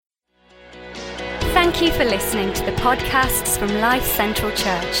Thank you for listening to the podcasts from Life Central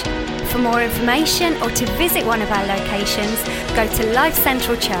Church. For more information or to visit one of our locations, go to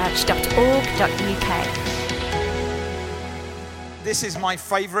lifecentralchurch.org.uk. This is my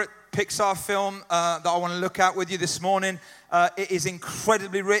favourite Pixar film that I want to look at with you this morning. It is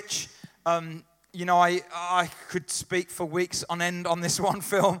incredibly rich. I could speak for weeks on end on this one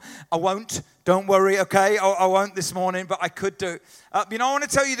film. I won't. Don't worry, okay? I won't this morning, but I could do. I want to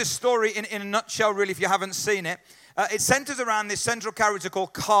tell you the story in a nutshell, really, if you haven't seen it. It centers around this central character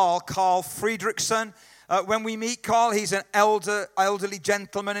called Carl Friedrichsen. When we meet Carl, he's an elderly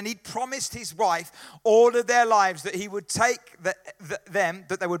gentleman, and he'd promised his wife all of their lives that he would take them,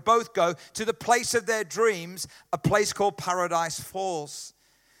 that they would both go to the place of their dreams, a place called Paradise Falls.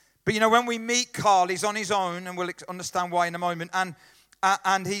 But when we meet Carl, he's on his own, and we'll understand why in a moment. And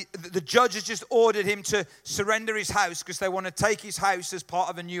the judge has just ordered him to surrender his house because they want to take his house as part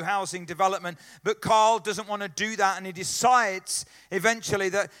of a new housing development. But Carl doesn't want to do that, and he decides eventually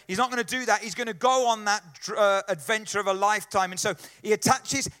that he's not going to do that. He's going to go on that adventure of a lifetime. And so he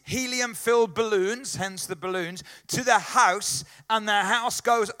attaches helium-filled balloons, hence the balloons, to their house, and their house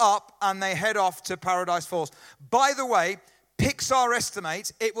goes up, and they head off to Paradise Falls. By the way, Pixar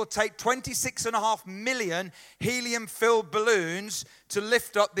estimates it will take 26.5 million helium-filled balloons to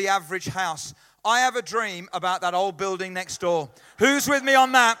lift up the average house. I have a dream about that old building next door. Who's with me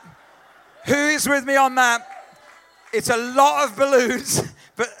on that? Who is with me on that? It's a lot of balloons,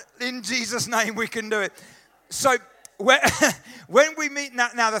 but in Jesus' name we can do it. So when we meet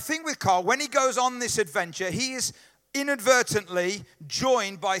now, the thing with Carl, when he goes on this adventure, he is inadvertently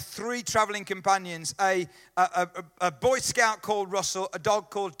joined by 3 traveling companions, a Boy Scout called Russell, a dog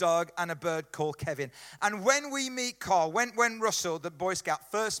called Doug, and a bird called Kevin. And when we meet Carl, when Russell, the Boy Scout,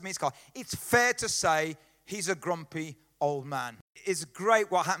 first meets Carl, it's fair to say he's a grumpy old man. It's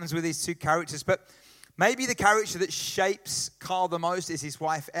great what happens with these 2 characters, but maybe the character that shapes Carl the most is his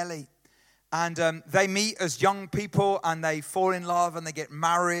wife, Ellie. And they meet as young people, and they fall in love, and they get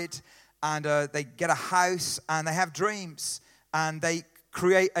married, and they get a house, and they have dreams, and they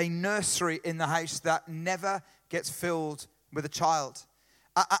create a nursery in the house that never gets filled with a child.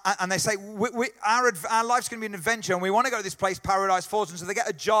 And they say, our life's going to be an adventure, and we want to go to this place, Paradise Falls. And so they get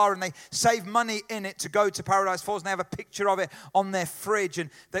a jar, and they save money in it to go to Paradise Falls, and they have a picture of it on their fridge,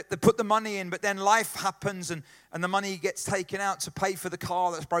 and they put the money in, but then life happens, and the money gets taken out to pay for the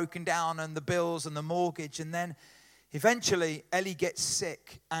car that's broken down, and the bills, and the mortgage, and then eventually, Ellie gets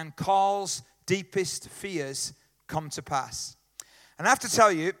sick, and Carl's deepest fears come to pass. And I have to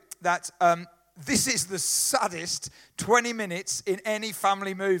tell you that this is the saddest 20 minutes in any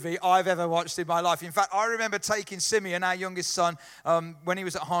family movie I've ever watched in my life. In fact, I remember taking Simeon, our youngest son, when he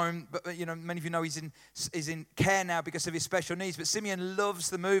was at home. But many of you know he's in care now because of his special needs. But Simeon loves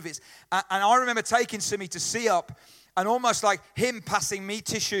the movies, and I remember taking Simi to See Up. And almost like him passing me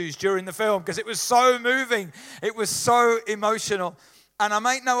tissues during the film because it was so moving. It was so emotional. And I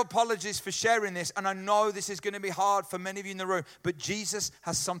make no apologies for sharing this. And I know this is going to be hard for many of you in the room. But Jesus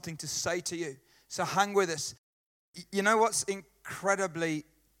has something to say to you. So hang with us. You know what's incredibly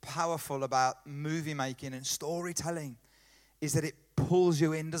powerful about movie making and storytelling is that it pulls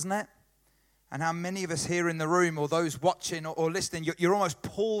you in, doesn't it? And how many of us here in the room or those watching or listening, you're almost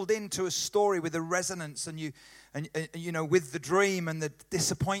pulled into a story with the resonance and with the dream and the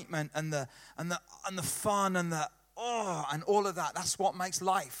disappointment and the fun and and all of that. That's what makes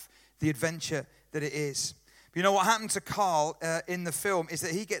life the adventure that it is. But you know what happened to Carl in the film is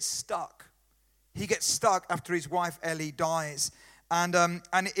that he gets stuck. He gets stuck after his wife Ellie dies. And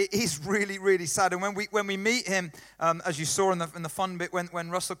it is really, really sad. And when we meet him, as you saw in the fun bit, when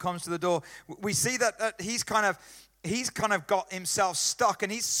Russell comes to the door, we see that he's kind of got himself stuck,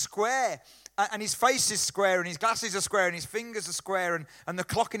 and he's square, and his face is square, and his glasses are square, and his fingers are square, and the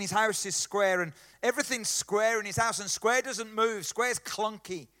clock in his house is square, and everything's square in his house, and square doesn't move. Square's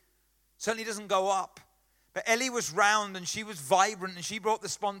clunky, certainly doesn't go up. But Ellie was round, and she was vibrant, and she brought the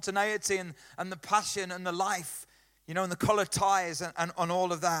spontaneity and the passion and the life. And the color ties and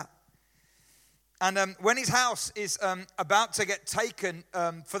all of that. And when his house is about to get taken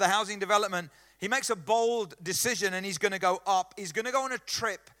for the housing development, he makes a bold decision, and he's going to go up. He's going to go on a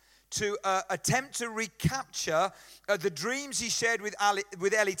trip to attempt to recapture the dreams he shared with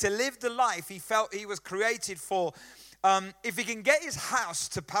Ellie, to live the life he felt he was created for. If he can get his house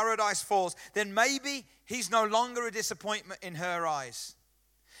to Paradise Falls, then maybe he's no longer a disappointment in her eyes.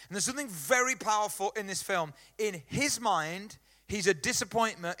 And there's something very powerful in this film. In his mind, he's a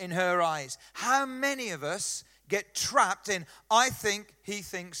disappointment in her eyes. How many of us get trapped in, I think he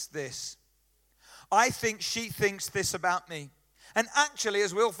thinks this. I think she thinks this about me. And actually,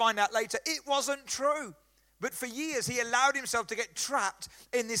 as we'll find out later, it wasn't true. But for years, he allowed himself to get trapped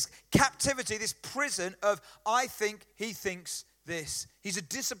in this captivity, this prison of, I think he thinks this. He's a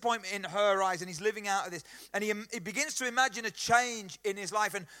disappointment in her eyes, and he's living out of this. And he begins to imagine a change in his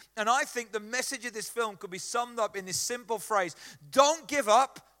life. And I think the message of this film could be summed up in this simple phrase: don't give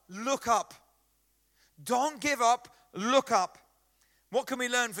up, look up. Don't give up, look up. What can we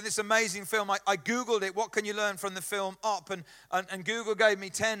learn from this amazing film? I Googled it. What can you learn from the film Up? And Google gave me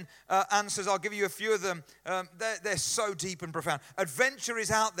 10 answers. I'll give you a few of them. They're so deep and profound. Adventure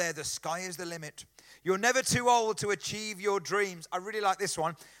is out there. The sky is the limit. You're never too old to achieve your dreams. I really like this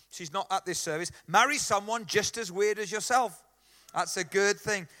one. She's not at this service. Marry someone just as weird as yourself. That's a good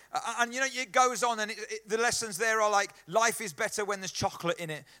thing. And it goes on, and the lessons there are like, life is better when there's chocolate in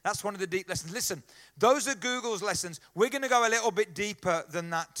it. That's one of the deep lessons. Listen, those are Google's lessons. We're going to go a little bit deeper than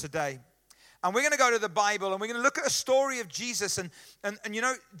that today. And we're going to go to the Bible, and we're going to look at a story of Jesus. And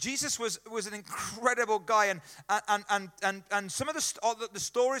Jesus was an incredible guy. And some of the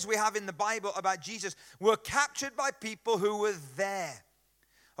stories we have in the Bible about Jesus were captured by people who were there.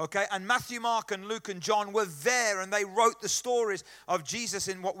 Okay, and Matthew, Mark, and Luke, and John were there, and they wrote the stories of Jesus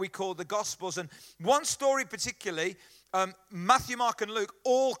in what we call the Gospels. And one story particularly, Matthew, Mark, and Luke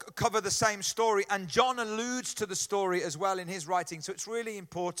all cover the same story, and John alludes to the story as well in his writing, so it's really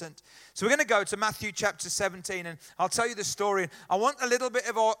important. So we're going to go to Matthew chapter 17, and I'll tell you the story. I want a little bit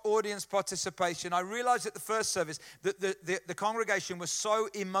of our audience participation. I realized at the first service that the congregation was so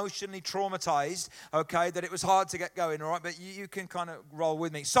emotionally traumatized, okay, that it was hard to get going, all right, but you can kind of roll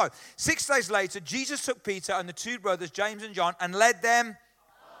with me. So 6 days later, Jesus took Peter and the two brothers, James and John, and led them.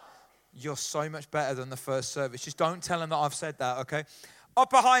 You're so much better than the first service. Just don't tell them that I've said that, okay?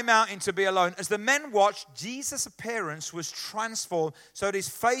 Up a high mountain to be alone. As the men watched, Jesus' appearance was transformed so that his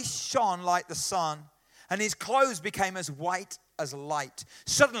face shone like the sun and his clothes became as white as light.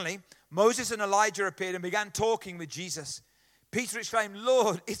 Suddenly, Moses and Elijah appeared and began talking with Jesus. Peter exclaimed,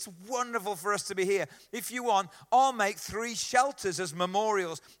 "Lord, it's wonderful for us to be here. If you want, I'll make 3 shelters as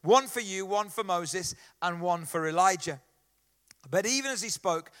memorials, one for you, one for Moses, and one for Elijah." But even as he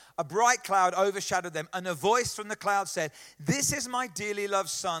spoke, a bright cloud overshadowed them, and a voice from the cloud said, "This is my dearly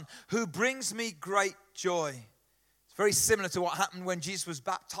loved son, who brings me great joy." It's very similar to what happened when Jesus was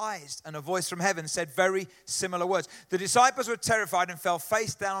baptized, and a voice from heaven said very similar words. The disciples were terrified and fell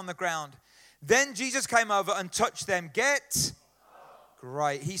face down on the ground. Then Jesus came over and touched them. Get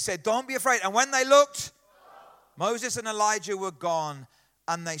great. He said, "Don't be afraid." And when they looked, Moses and Elijah were gone,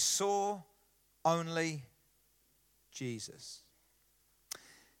 and they saw only Jesus.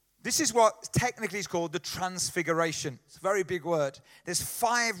 This is what technically is called the Transfiguration. It's a very big word. There's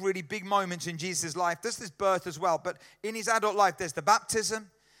 5 really big moments in Jesus' life. There's this birth as well, but in his adult life, there's the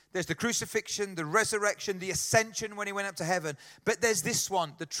baptism, there's the crucifixion, the resurrection, the ascension when he went up to heaven. But there's this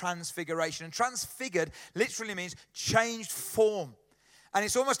one, the Transfiguration. And transfigured literally means changed form. And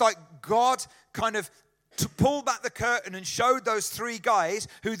it's almost like God kind of to pull back the curtain and showed those 3 guys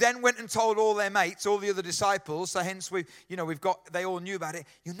who then went and told all their mates, all the other disciples. So hence they all knew about it.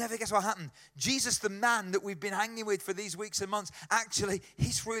 You'll never guess what happened. Jesus, the man that we've been hanging with for these weeks and months, actually,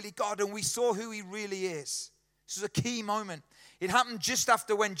 he's really God, and we saw who he really is. This is a key moment. It happened just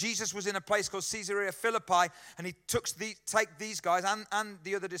after when Jesus was in a place called Caesarea Philippi, and he take these guys and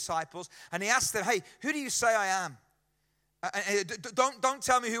the other disciples, and he asked them, "Hey, who do you say I am? Don't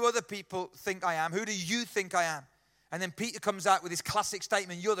tell me who other people think I am. Who do you think I am?" And then Peter comes out with his classic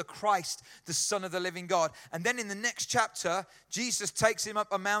statement, "You're the Christ, the Son of the living God." And then in the next chapter, Jesus takes him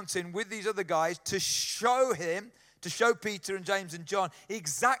up a mountain with these other guys to show Peter and James and John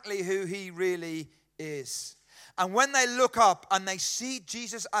exactly who he really is. And when they look up and they see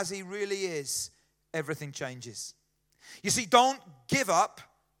Jesus as he really is, everything changes. You see, don't give up,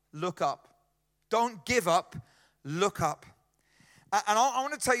 look up. Don't give up, look up. And I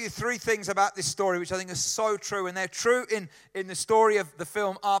want to tell you 3 things about this story, which I think are so true. And they're true in the story of the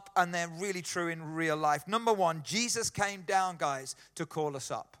film Up, and they're really true in real life. Number 1, Jesus came down, guys, to call us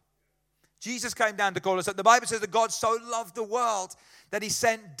up. Jesus came down to call us up. The Bible says that God so loved the world that he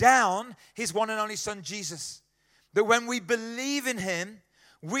sent down his one and only son, Jesus. That when we believe in him,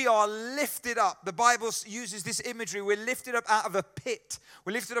 we are lifted up. The Bible uses this imagery. We're lifted up out of a pit.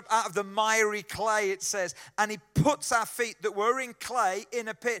 We're lifted up out of the miry clay, it says. And he puts our feet that were in clay in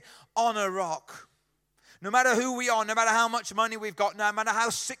a pit on a rock. No matter who we are, no matter how much money we've got, no matter how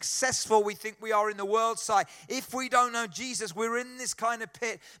successful we think we are in the world side, if we don't know Jesus, we're in this kind of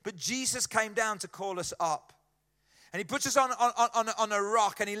pit. But Jesus came down to call us up. And he puts us on a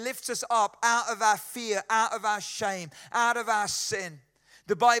rock, and he lifts us up out of our fear, out of our shame, out of our sin.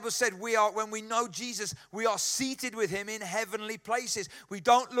 The Bible said when we know Jesus, we are seated with him in heavenly places. We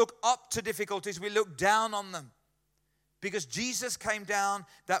don't look up to difficulties, we look down on them. Because Jesus came down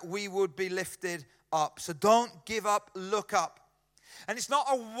that we would be lifted up. So don't give up, look up. And it's not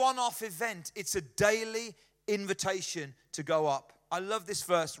a one-off event, it's a daily invitation to go up. I love this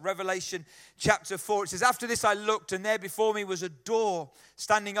verse, Revelation chapter 4. It says, after this I looked, and there before me was a door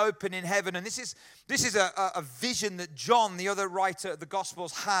standing open in heaven. And this is a vision that John, the other writer of the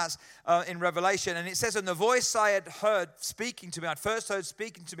Gospels, has in Revelation. And it says, and the voice I had heard speaking to me, I'd first heard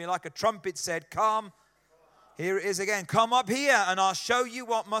speaking to me like a trumpet said, come, here it is again, come up here, and I'll show you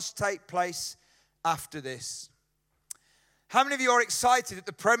what must take place after this. How many of you are excited that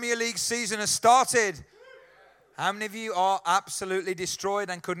the Premier League season has started? How many of you are absolutely destroyed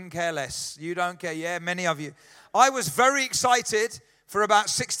and couldn't care less? You don't care. Yeah, many of you. I was very excited for about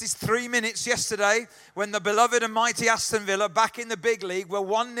 63 minutes yesterday when the beloved and mighty Aston Villa, back in the big league, were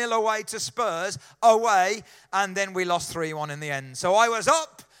 1-0 away to Spurs, away, and then we lost 3-1 in the end. So I was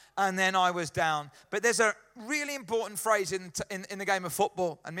up and then I was down. But there's a really important phrase in the game of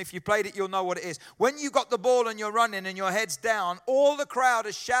football, and if you played it, you'll know what it is. When you got the ball and you're running and your head's down, all the crowd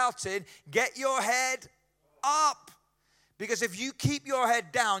is shouting, get your head up. Because if you keep your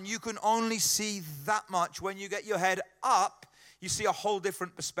head down, you can only see that much. When you get your head up, you see a whole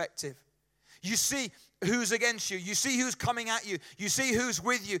different perspective. You see who's against you. You see who's coming at you. You see who's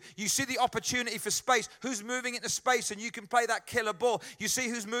with you. You see the opportunity for space. Who's moving into space and you can play that killer ball. You see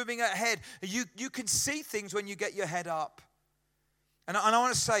who's moving ahead. You can see things when you get your head up. And I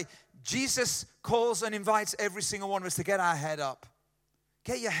want to say, Jesus calls and invites every single one of us to get our head up.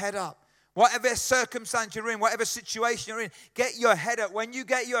 Get your head up. Whatever circumstance you're in, whatever situation you're in, get your head up. When you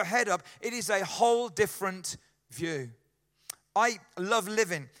get your head up, it is a whole different view. I love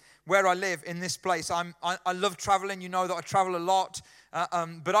living where I live in this place. I love traveling. You know that I travel a lot.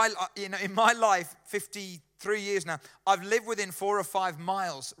 But in my life, 53 years now, I've lived within 4 or 5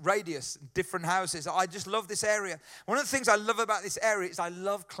 miles radius, different houses. I just love this area. One of the things I love about this area is I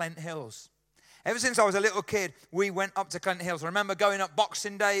love Clent Hills. Ever since I was a little kid, we went up to Clent Hills. I remember going up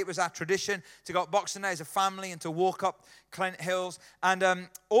Boxing Day. It was our tradition to go up Boxing Day as a family and to walk up Clent Hills. And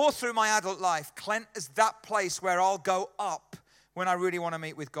all through my adult life, Clent is that place where I'll go up when I really want to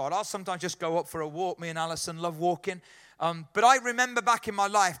meet with God. I'll sometimes just go up for a walk. Me and Alison love walking. But I remember back in my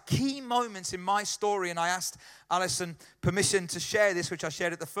life, key moments in my story, and I asked Alison permission to share this, which I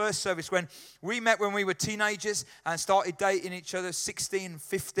shared at the first service, when we met when we were teenagers and started dating each other, 16,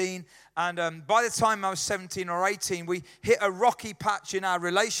 15. And by the time I was 17 or 18, we hit a rocky patch in our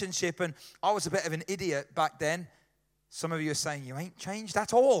relationship, and I was a bit of an idiot back then. Some of you are saying, you ain't changed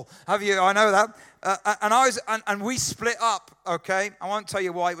at all, have you? I know that. And we split up, okay? I won't tell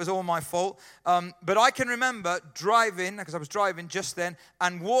you why. It was all my fault. But I can remember driving, because I was driving just then,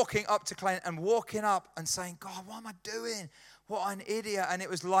 and walking up to Clent and walking up and saying, God, what am I doing? What an idiot. And it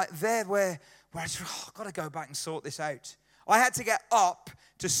was like there where I said, I've got to go back and sort this out. I had to get up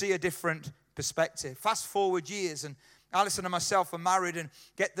to see a different perspective. Fast forward years, and Alison and myself are married and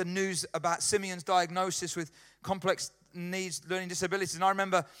get the news about Simeon's diagnosis with complex needs, learning disabilities. And I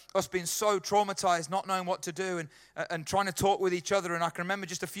remember us being so traumatized, not knowing what to do and trying to talk with each other. And I can remember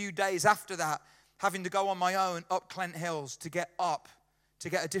just a few days after that, having to go on my own up Clent Hills to get up, to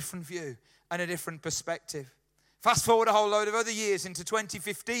get a different view and a different perspective. Fast forward a whole load of other years into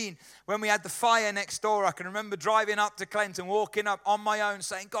 2015, when we had the fire next door. I can remember driving up to Clent and walking up on my own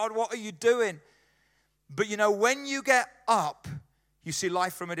saying, God, what are you doing? But you know, when you get up, you see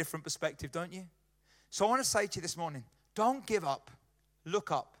life from a different perspective, don't you? So I want to say to you this morning, don't give up.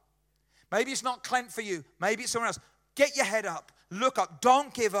 Look up. Maybe it's not Clent for you. Maybe it's somewhere else. Get your head up. Look up.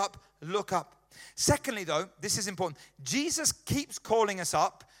 Don't give up. Look up. Secondly, though, this is important. Jesus keeps calling us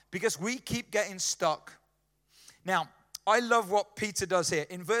up because we keep getting stuck. Now, I love what Peter does here.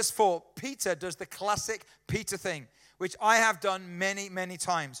 In verse 4, Peter does the classic Peter thing, which I have done many, many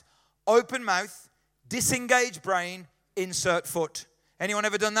times. Open mouth, disengage brain, insert foot. Anyone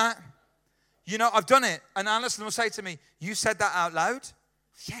ever done that? You know, I've done it. And Alison will say to me, you said that out loud?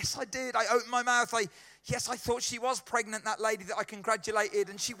 Yes, I did. I opened my mouth. I thought she was pregnant, that lady that I congratulated,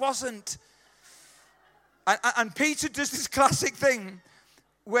 and she wasn't. And Peter does this classic thing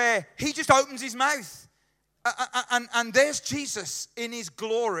where he just opens his mouth. And there's Jesus in his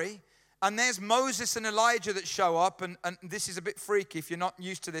glory. And there's Moses and Elijah that show up. And this is a bit freaky if you're not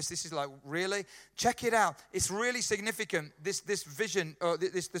used to this. This is like, really? Check it out. It's really significant, this vision, or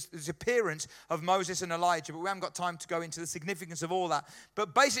this appearance of Moses and Elijah. But we haven't got time to go into the significance of all that.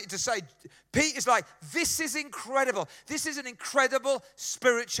 But basically to say, Pete is like, this is incredible. This is an incredible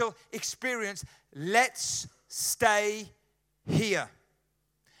spiritual experience. Let's stay here.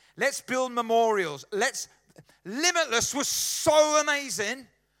 Let's build memorials. Limitless was so amazing.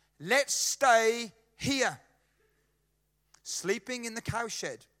 Let's stay here. Sleeping in the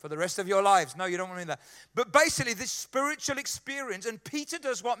cowshed for the rest of your lives. No, you don't want to do that. But basically, this spiritual experience, and Peter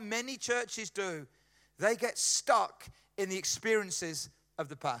does what many churches do. They get stuck in the experiences of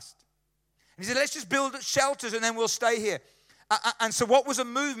the past. And he said, let's just build shelters and then we'll stay here. And so what was a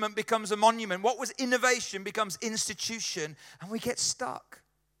movement becomes a monument. What was innovation becomes institution. And we get stuck.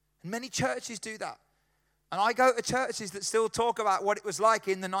 And many churches do that. And I go to churches that still talk about what it was like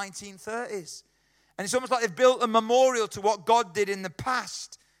in the 1930s. And it's almost like they've built a memorial to what God did in the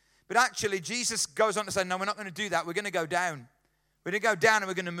past. But actually, Jesus goes on to say, no, we're not going to do that. We're going to go down. We're going to go down and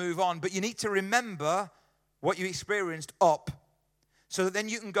we're going to move on. But you need to remember what you experienced up so that then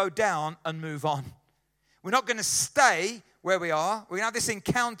you can go down and move on. We're not going to stay where we are. We're going to have this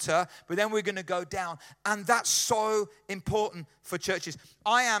encounter, but then we're going to go down. And that's so important for churches.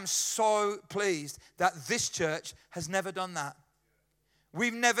 I am so pleased that this church has never done that.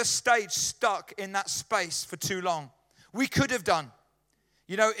 We've never stayed stuck in that space for too long. We could have done.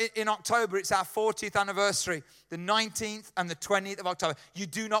 You know, in October, it's our 40th anniversary, the 19th and the 20th of October. You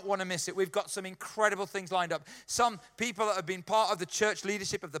do not want to miss it. We've got some incredible things lined up. Some people that have been part of the church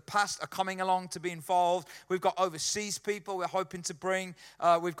leadership of the past are coming along to be involved. We've got overseas people we're hoping to bring.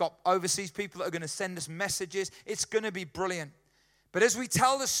 We've got overseas people that are going to send us messages. It's going to be brilliant. But as we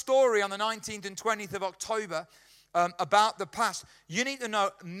tell the story on the 19th and 20th of October, about the past, you need to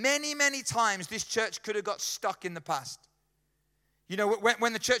know many, many times this church could have got stuck in the past. You know,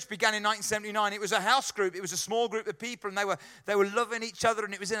 when the church began in 1979, it was a house group. It was a small group of people, and they were loving each other,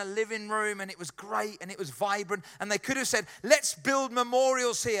 and it was in a living room, and it was great, and it was vibrant. And they could have said, let's build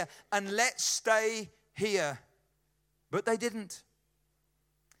memorials here, and let's stay here. But they didn't.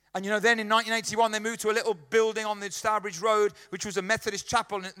 And, you know, then in 1981, they moved to a little building on the Stourbridge Road, which was a Methodist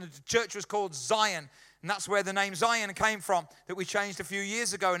chapel, and the church was called Zion. And that's where the name Zion came from, that we changed a few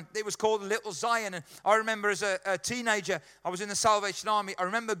years ago. And it was called Little Zion. And I remember as a teenager, I was in the Salvation Army. I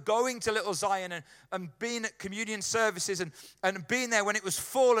remember going to Little Zion and being at communion services and being there when it was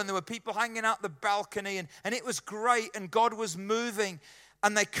full. And there were people hanging out the balcony. And it was great. And God was moving.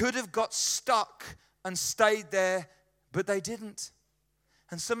 And they could have got stuck and stayed there, but they didn't.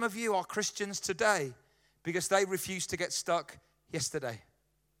 And some of you are Christians today because they refused to get stuck yesterday.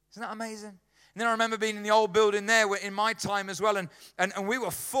 Isn't that amazing? And then I remember being in the old building there in my time as well, and we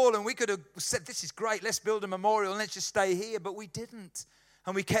were full, and we could have said, this is great, let's build a memorial, and let's just stay here, but we didn't.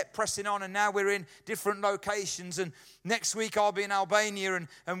 And we kept pressing on, and now we're in different locations, and next week I'll be in Albania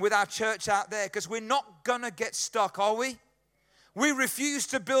and with our church out there, because we're not going to get stuck, are we? We refuse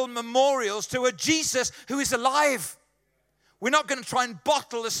to build memorials to a Jesus who is alive. We're not going to try and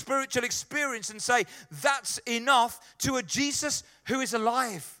bottle a spiritual experience and say, that's enough, to a Jesus who is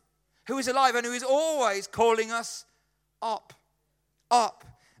alive. Who is alive and who is always calling us up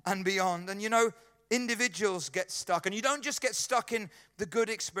and beyond. And you know, individuals get stuck. And you don't just get stuck in the good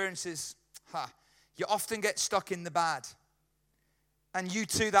experiences. You often get stuck in the bad. And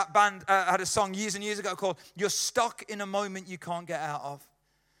U2, that band, had a song years and years ago called You're Stuck in a Moment You Can't Get Out Of.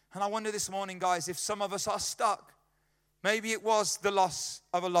 And I wonder this morning, guys, if some of us are stuck. Maybe it was the loss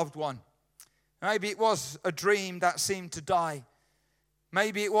of a loved one. Maybe it was a dream that seemed to die.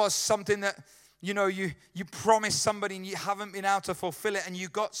 Maybe it was something that, you know, you promised somebody and you haven't been able to fulfill it and you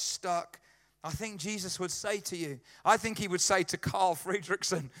got stuck. I think Jesus would say to you, I think he would say to Carl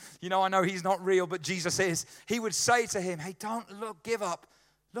Friedrichsen, you know, I know he's not real, but Jesus is. He would say to him, hey, don't give up.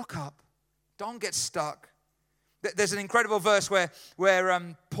 Look up. Don't get stuck. There's an incredible verse where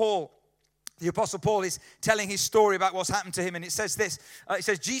Paul, the Apostle Paul, is telling his story about what's happened to him. And it says this, it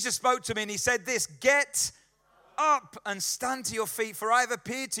says, Jesus spoke to me and he said this, get up and stand to your feet, for I have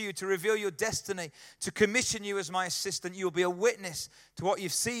appeared to you to reveal your destiny, to commission you as my assistant. You will be a witness to what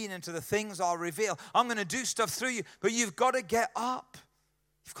you've seen and to the things I'll reveal. I'm going to do stuff through you, but you've got to get up.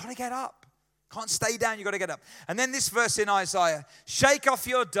 You've got to get up. Can't stay down, you've got to get up. And then this verse in Isaiah, shake off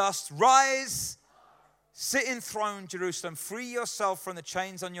your dust, rise, sit enthroned, Jerusalem, free yourself from the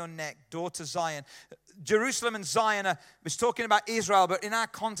chains on your neck, daughter Zion. Jerusalem and Zion was talking about Israel, but in our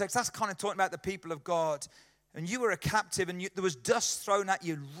context, that's kind of talking about the people of God. And you were a captive and there was dust thrown at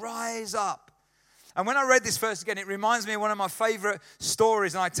you. Rise up. And when I read this verse again, it reminds me of one of my favorite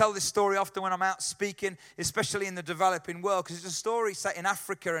stories. And I tell this story often when I'm out speaking, especially in the developing world, because it's a story set in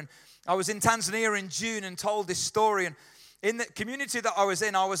Africa. And I was in Tanzania in June and told this story. And in the community that I was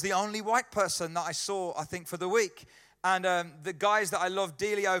in, I was the only white person that I saw, I think, for the week. And the guys that I love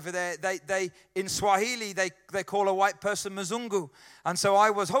dearly over there, they in Swahili, they call a white person Mzungu. And so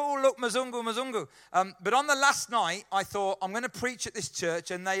I was, oh, look, Mzungu, Mzungu. But on the last night, I thought, I'm going to preach at this church,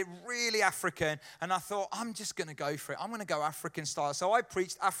 and they're really African. And I thought, I'm just going to go for it. I'm going to go African style. So I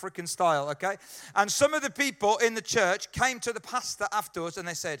preached African style, okay? And some of the people in the church came to the pastor afterwards, and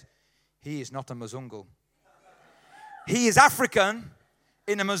they said, he is not a Mzungu. He is African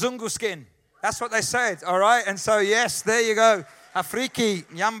in a Mzungu skin. That's what they said, all right? And so, yes, there you go. Afriki,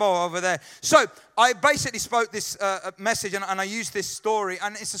 Nyambo over there. So I basically spoke this message, and I used this story.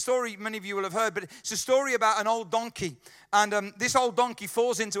 And it's a story many of you will have heard, but it's a story about an old donkey. And this old donkey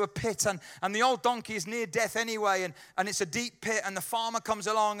falls into a pit, and the old donkey is near death anyway, and it's a deep pit, and the farmer comes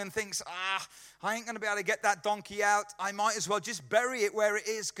along and thinks, I ain't going to be able to get that donkey out. I might as well just bury it where it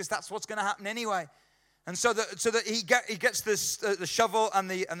is, because that's what's going to happen anyway. And so that he gets the shovel and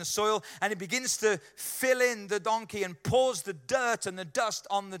the soil, and he begins to fill in the donkey and pours the dirt and the dust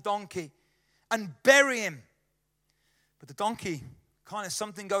on the donkey and bury him. But the donkey, kind of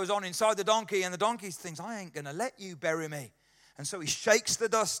something goes on inside the donkey, and the donkey thinks, I ain't going to let you bury me. And so he shakes the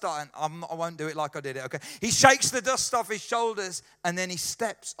dust off, and I won't do it like I did it, okay? He shakes the dust off his shoulders, and then he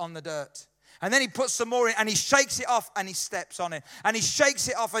steps on the dirt. And then he puts some more in, and he shakes it off, and he steps on it. And he shakes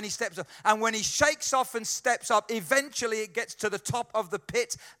it off, and he steps up. And when he shakes off and steps up, eventually it gets to the top of the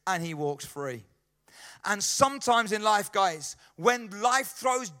pit, and he walks free. And sometimes in life, guys, when life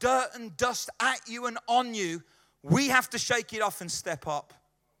throws dirt and dust at you and on you, we have to shake it off and step up.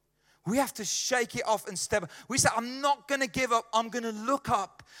 We have to shake it off and step up. We say, I'm not going to give up. I'm going to look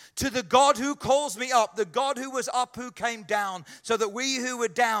up to the God who calls me up, the God who was up, who came down, so that we who were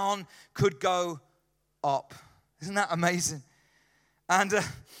down could go up. Isn't that amazing? And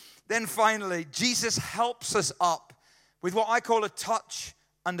then finally, Jesus helps us up with what I call a touch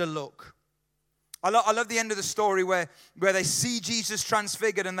and a look. I love the end of the story where they see Jesus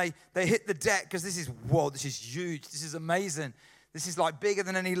transfigured, and they hit the deck, because this is huge. This is amazing. This is like bigger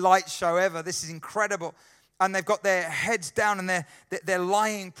than any light show ever. This is incredible. And they've got their heads down, and they're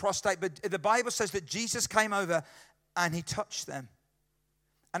lying prostrate. But the Bible says that Jesus came over and he touched them.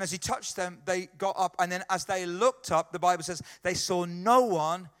 And as he touched them, they got up. And then as they looked up, the Bible says they saw no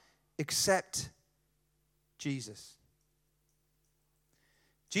one except Jesus.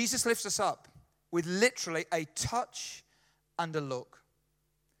 Jesus lifts us up with literally a touch and a look.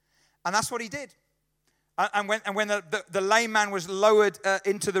 And that's what he did. And when the lame man was lowered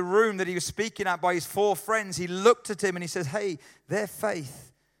into the room that he was speaking at by his 4 friends, he looked at him and he said, hey, their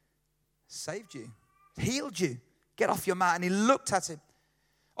faith saved you, healed you. Get off your mat. And he looked at him.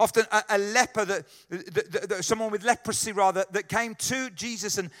 Often a leper, someone with leprosy rather, that came to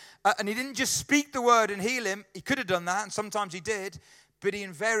Jesus, and he didn't just speak the word and heal him. He could have done that, and sometimes he did, but he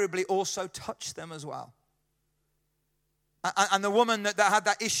invariably also touched them as well. And the woman that had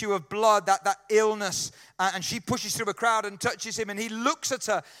that issue of blood, that illness, and she pushes through a crowd and touches him, and he looks at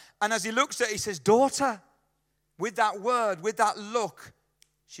her, and as he looks at her, he says, daughter, with that word, with that look,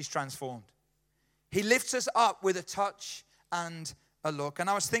 she's transformed. He lifts us up with a touch and a look. And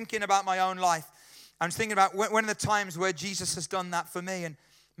I was thinking about my own life. I was thinking about one of the times where Jesus has done that for me. And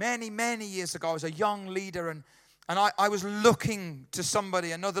many, many years ago, I was a young leader, and I was looking to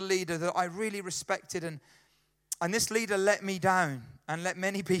somebody, another leader that I really respected, and this leader let me down and let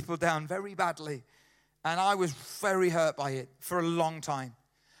many people down very badly. And I was very hurt by it for a long time.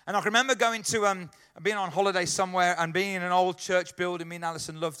 And I remember going to, being on holiday somewhere and being in an old church building. Me and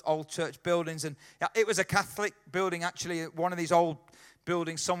Alison loved old church buildings. And it was a Catholic building, actually, one of these old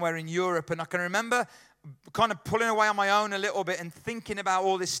buildings somewhere in Europe. And I can remember kind of pulling away on my own a little bit and thinking about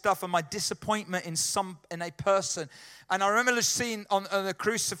all this stuff and my disappointment in a person. And I remember just seeing on the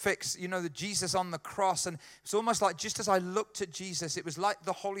crucifix, the Jesus on the cross. And it's almost like just as I looked at Jesus, it was like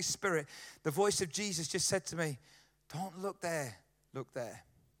the Holy Spirit, the voice of Jesus just said to me, don't look there, look there.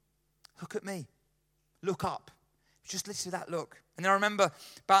 Look at me. Look up. Just listen to that look. And then I remember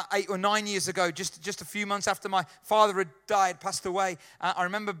about 8 or 9 years ago, just a few months after my father had died, passed away, I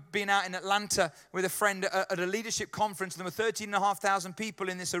remember being out in Atlanta with a friend at a leadership conference. There were 13,500 people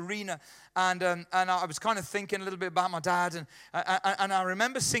in this arena. And I was kind of thinking a little bit about my dad. And I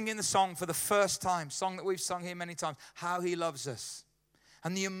remember singing the song for the first time, song that we've sung here many times, How He Loves Us.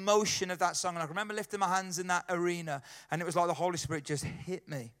 And the emotion of that song. And I remember lifting my hands in that arena. And it was like the Holy Spirit just hit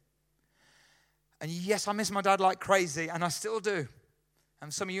me. And yes, I miss my dad like crazy, and I still do.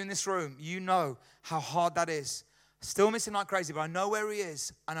 And some of you in this room, you know how hard that is. Still miss him like crazy, but I know where he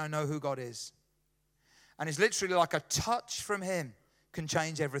is, and I know who God is. And it's literally like a touch from him can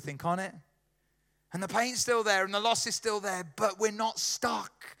change everything, can't it? And the pain's still there, and the loss is still there, but we're not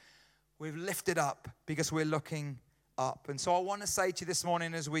stuck. We've lifted up because we're looking up. And so I want to say to you this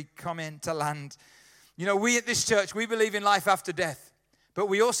morning as we come into land, you know, we at this church, we believe in life after death, but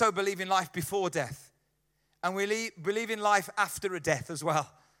we also believe in life before death. And we believe in life after a death as well.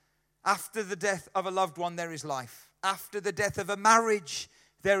 After the death of a loved one, there is life. After the death of a marriage,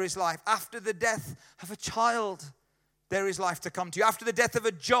 there is life. After the death of a child, there is life to come to you. After the death of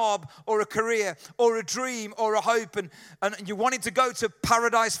a job or a career or a dream or a hope, and you wanted to go to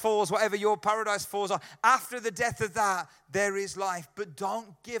Paradise Falls, whatever your Paradise Falls are, after the death of that, there is life. But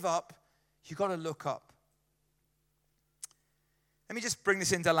don't give up. You've got to look up. Let me just bring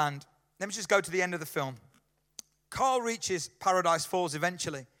this into land. Let me just go to the end of the film. Carl reaches Paradise Falls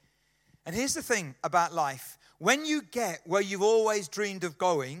eventually. And here's the thing about life. When you get where you've always dreamed of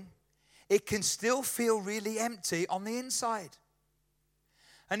going, it can still feel really empty on the inside.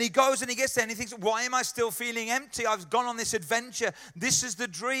 And he goes and he gets there and he thinks, why am I still feeling empty? I've gone on this adventure. This is the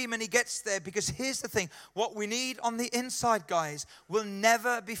dream. And he gets there because here's the thing. What we need on the inside, guys, will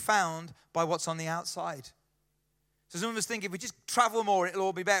never be found by what's on the outside. So some of us think if we just travel more, it'll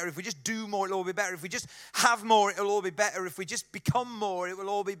all be better. If we just do more, it'll all be better. If we just have more, it'll all be better. If we just become more, it will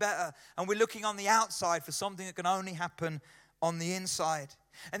all be better. And we're looking on the outside for something that can only happen on the inside.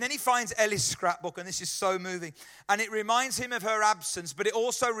 And then he finds Ellie's scrapbook, and this is so moving. And it reminds him of her absence, but it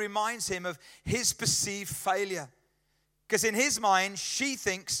also reminds him of his perceived failure. Because in his mind, she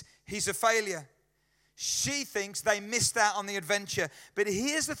thinks he's a failure. She thinks they missed out on the adventure. But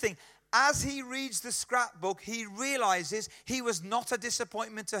here's the thing. As he reads the scrapbook, he realizes he was not a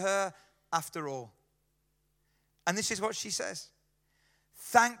disappointment to her after all. And this is what she says.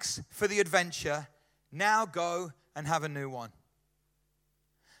 Thanks for the adventure. Now go and have a new one.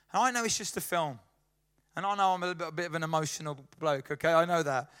 And I know it's just a film. And I know I'm a bit of an emotional bloke, okay? I know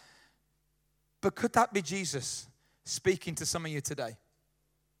that. But could that be Jesus speaking to some of you today?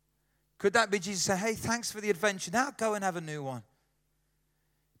 Could that be Jesus saying, hey, thanks for the adventure. Now go and have a new one.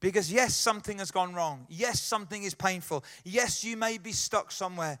 Because yes, something has gone wrong. Yes, something is painful. Yes, you may be stuck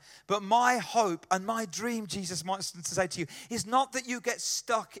somewhere. But my hope and my dream, Jesus wants to say to you, is not that you get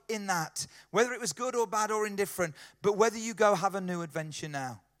stuck in that, whether it was good or bad or indifferent, but whether you go have a new adventure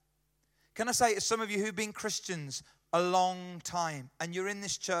now. Can I say to some of you who've been Christians a long time and you're in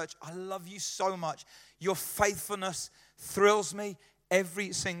this church, I love you so much. Your faithfulness thrills me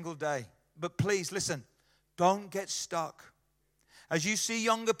every single day. But please, listen, don't get stuck. As you see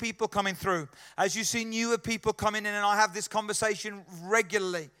younger people coming through, as you see newer people coming in, and I have this conversation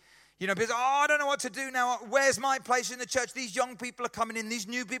regularly, you know, because, I don't know what to do now. Where's my place in the church? These young people are coming in. These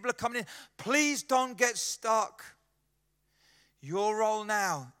new people are coming in. Please don't get stuck. Your role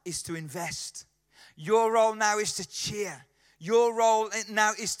now is to invest. Your role now is to cheer. Your role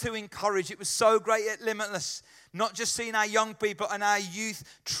now is to encourage. It was so great at Limitless, not just seeing our young people and our youth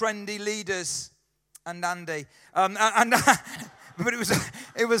trendy leaders, and Andy, but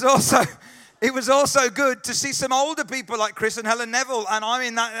it was also good to see some older people like Chris and Helen Neville, and I'm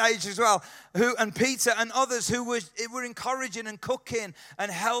in that age as well, and Peter and others who were encouraging and cooking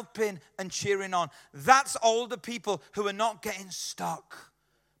and helping and cheering on. That's older people who are not getting stuck,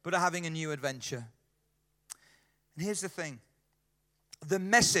 but are having a new adventure. And here's the thing. The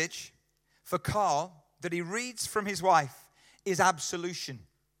message for Carl that he reads from his wife is absolution.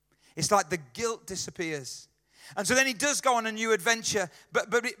 It's like the guilt disappears. And so then he does go on a new adventure,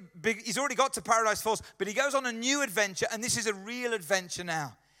 but he's already got to Paradise Falls, but he goes on a new adventure, and this is a real adventure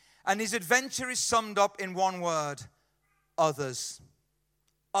now. And his adventure is summed up in one word: others.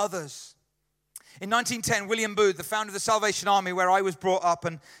 Others. In 1910, William Booth, the founder of the Salvation Army, where I was brought up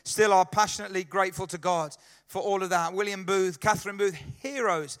and still are passionately grateful to God for all of that. William Booth, Catherine Booth,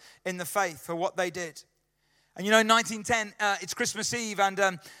 heroes in the faith for what they did. And you know, in 1910, it's Christmas Eve,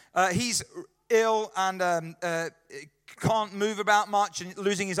 and he's ill and can't move about much and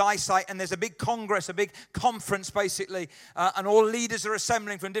losing his eyesight, and there's a big congress, a big conference basically, and all leaders are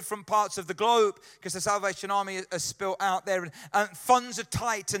assembling from different parts of the globe because the Salvation Army has spilt out there, and funds are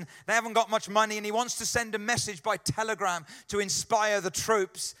tight and they haven't got much money, and he wants to send a message by telegram to inspire the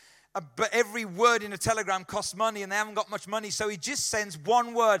troops. But every word in a telegram costs money, and they haven't got much money. So he just sends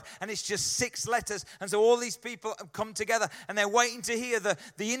one word, and it's just 6 letters. And so all these people come together, and they're waiting to hear the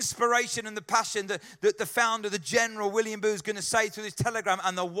inspiration and the passion that the founder, the general, William Booth, is going to say through this telegram.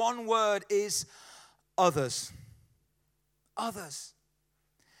 And the one word is others. Others.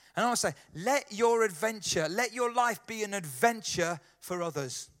 And I want to say, let your adventure, let your life be an adventure for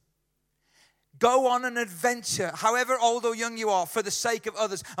others. Go on an adventure, however old or young you are, for the sake of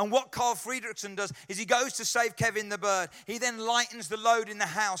others. And what Carl Friedrichsen does is he goes to save Kevin the bird. He then lightens the load in the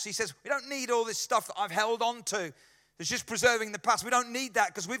house. He says, we don't need all this stuff that I've held on to. It's just preserving the past. We don't need that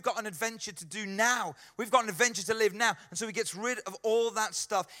because we've got an adventure to do now. We've got an adventure to live now. And so he gets rid of all that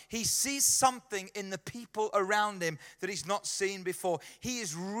stuff. He sees something in the people around him that he's not seen before. He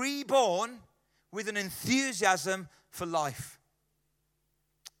is reborn with an enthusiasm for life.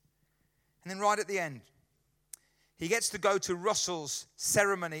 And then right at the end, he gets to go to Russell's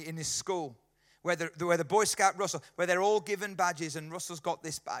ceremony in his school, where the Boy Scout Russell, where they're all given badges, and Russell's got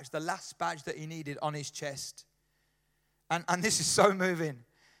this badge, the last badge that he needed, on his chest. And this is so moving.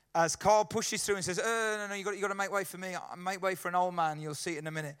 As Carl pushes through and says, no, you got to make way for me. Make way for an old man. You'll see it in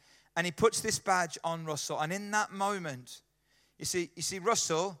a minute. And he puts this badge on Russell. And in that moment, you see,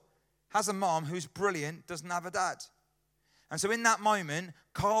 Russell has a mom who's brilliant, doesn't have a dad. And so in that moment,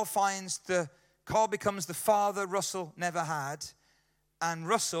 Carl becomes the father Russell never had, and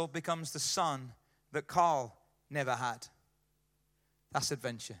Russell becomes the son that Carl never had. That's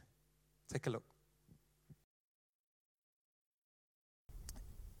adventure. Take a look.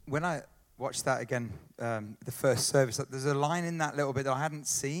 When I watched that again, the first service, there's a line in that little bit that I hadn't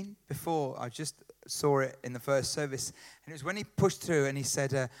seen before. I just saw it in the first service. And it was when he pushed through and he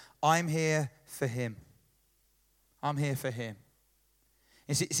said, I'm here for him. I'm here for him.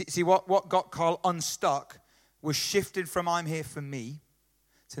 And see what got Carl unstuck was shifted from I'm here for me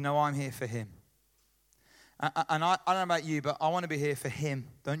to no, I'm here for him. And I don't know about you, but I want to be here for him,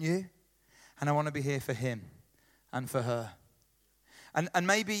 don't you? And I want to be here for him and for her. And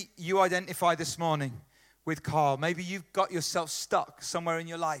maybe you identify this morning with Carl. Maybe you've got yourself stuck somewhere in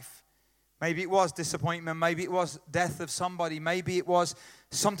your life. Maybe it was disappointment. Maybe it was death of somebody. Maybe it was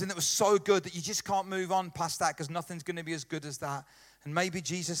something that was so good that you just can't move on past that because nothing's going to be as good as that. And maybe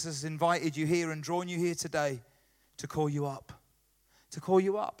Jesus has invited you here and drawn you here today to call you up. To call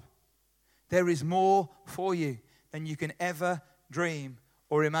you up. There is more for you than you can ever dream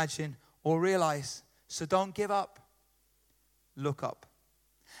or imagine or realize. So don't give up. Look up.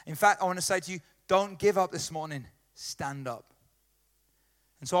 In fact, I want to say to you, don't give up this morning. Stand up.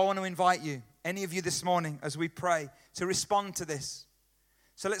 And so I want to invite you, any of you this morning, as we pray, to respond to this.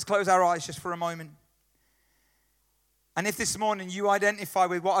 So let's close our eyes just for a moment. And if this morning you identify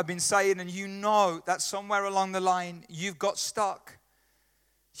with what I've been saying and you know that somewhere along the line you've got stuck.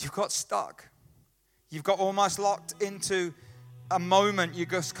 You've got stuck. You've got almost locked into a moment you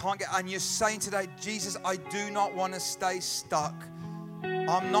just can't get, and you're saying today, Jesus, I do not want to stay stuck.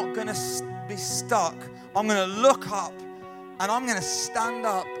 I'm not going to be stuck. I'm going to look up and I'm going to stand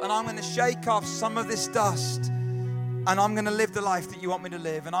up and I'm going to shake off some of this dust and I'm going to live the life that you want me to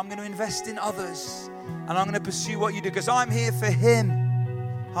live, and I'm going to invest in others and I'm going to pursue what you do because I'm here for him.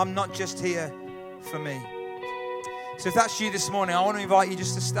 I'm not just here for me. So if that's you this morning, I want to invite you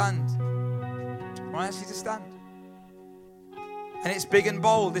just to stand. I ask you to stand. And it's big and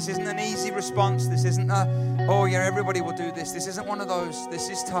bold. This isn't an easy response. This isn't oh yeah, everybody will do this. This isn't one of those. This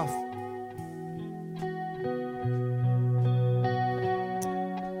is tough.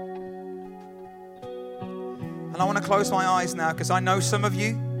 And I want to close my eyes now because I know some of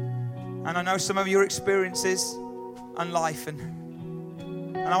you and I know some of your experiences and life. And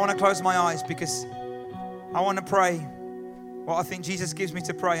I want to close my eyes because I want to pray what I think Jesus gives me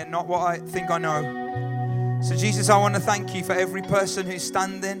to pray and not what I think I know. So Jesus, I want to thank you for every person who's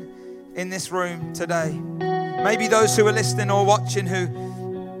standing in this room today. Maybe those who are listening or watching who,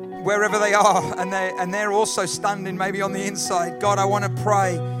 wherever they are, and they're also standing maybe on the inside. God, I want to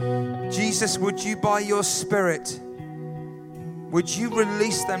pray. Jesus, would you by your Spirit, would you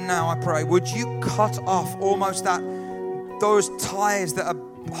release them now, I pray. Would you cut off almost those ties that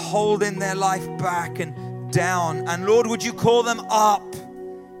are holding their life back and down. And Lord, would you call them up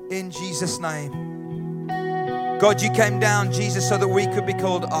in Jesus' name. God, you came down, Jesus, so that we could be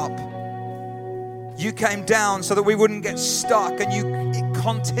called up. You came down so that we wouldn't get stuck, and you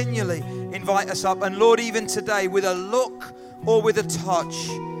continually invite us up. And Lord, even today, with a look or with a touch,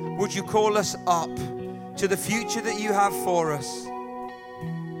 would you call us up to the future that you have for us?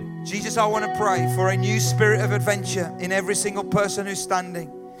 Jesus, I want to pray for a new spirit of adventure in every single person who's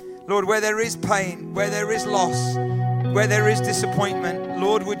standing. Lord, where there is pain, where there is loss, where there is disappointment,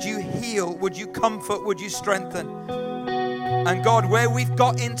 Lord, would you heal, would you comfort, would you strengthen? And God, where we've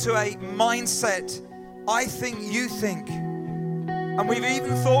got into a mindset, I think you think, and we've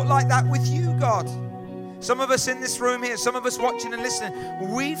even thought like that with you, God. Some of us in this room here, some of us watching and listening,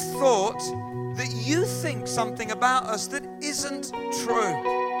 we've thought that you think something about us that isn't true.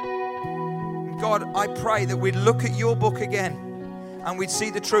 God, I pray that we'd look at your book again and we'd see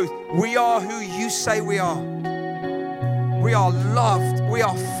the truth. We are who you say we are. We are loved. We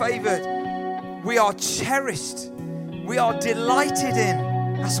are favored. We are cherished. We are delighted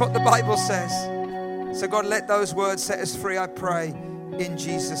in. That's what the Bible says. So God, let those words set us free, I pray, in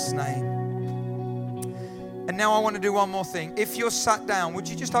Jesus' name. And now I want to do one more thing. If you're sat down, would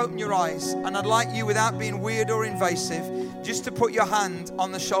you just open your eyes? And I'd like you, without being weird or invasive, just to put your hand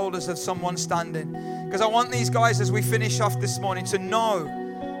on the shoulders of someone standing. Because I want these guys, as we finish off this morning, to know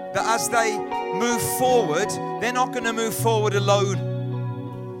that as they move forward, they're not going to move forward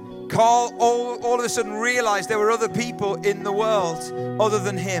alone. Carl all of a sudden realized there were other people in the world other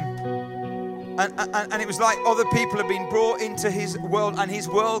than him. And it was like other people have been brought into his world, and his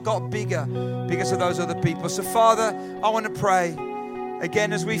world got bigger because of those other people. So Father, I want to pray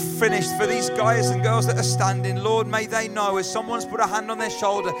again as we finish for these guys and girls that are standing. Lord, may they know as someone's put a hand on their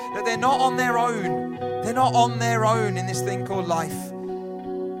shoulder that they're not on their own. They're not on their own in this thing called life.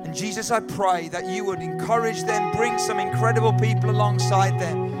 And Jesus, I pray that you would encourage them, bring some incredible people alongside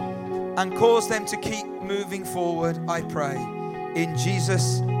them, and cause them to keep moving forward, I pray. In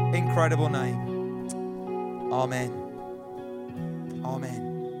Jesus' incredible name. Amen.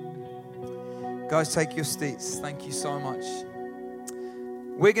 Amen. Guys, take your seats. Thank you so much.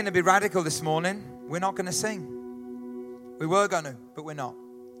 We're going to be radical this morning. We're not going to sing. We were going to, but we're not.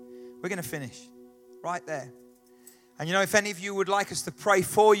 We're going to finish right there. And you know, if any of you would like us to pray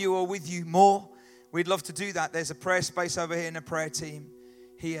for you or with you more, we'd love to do that. There's a prayer space over here and a prayer team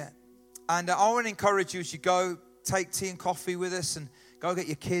here. And I want to encourage you as you go, take tea and coffee with us and go get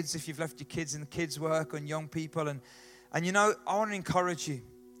your kids if you've left your kids in the kids' work, and young people. And you know, I want to encourage you.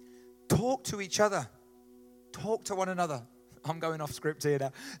 Talk to each other. Talk to one another. I'm going off script here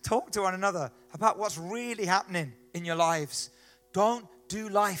now. Talk to one another about what's really happening in your lives. Don't do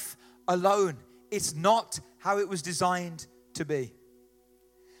life alone. It's not how it was designed to be.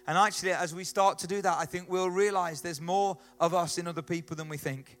 And actually, as we start to do that, I think we'll realize there's more of us in other people than we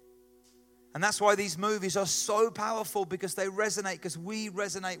think. And that's why these movies are so powerful, because they resonate, because we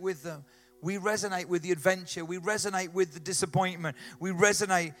resonate with them. We resonate with the adventure. We resonate with the disappointment. We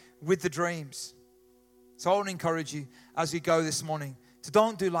resonate with the dreams. So I want to encourage you as we go this morning to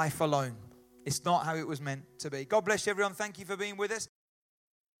don't do life alone. It's not how it was meant to be. God bless you, everyone. Thank you for being with us.